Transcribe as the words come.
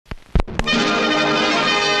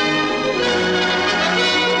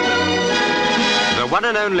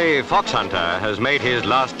one and only Foxhunter has made his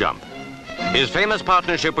last jump. His famous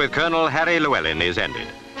partnership with Colonel Harry Llewellyn is ended.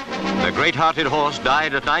 The great-hearted horse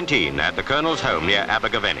died at 19 at the Colonel's home near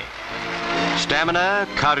Abergavenny. Stamina,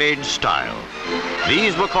 courage, style.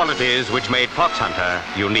 These were qualities which made Foxhunter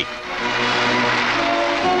unique.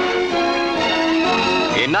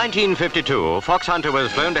 In 1952, Foxhunter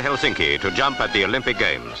was flown to Helsinki to jump at the Olympic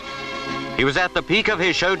Games. He was at the peak of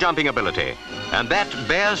his show jumping ability, and that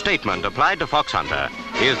bare statement applied to Foxhunter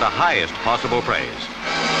is the highest possible praise.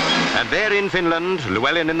 And there in Finland,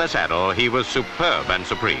 Llewellyn in the saddle, he was superb and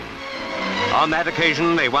supreme. On that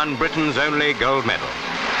occasion, they won Britain's only gold medal.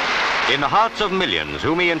 In the hearts of millions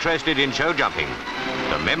whom he interested in show jumping,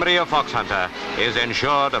 the memory of Foxhunter is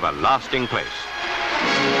ensured of a lasting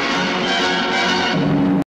place.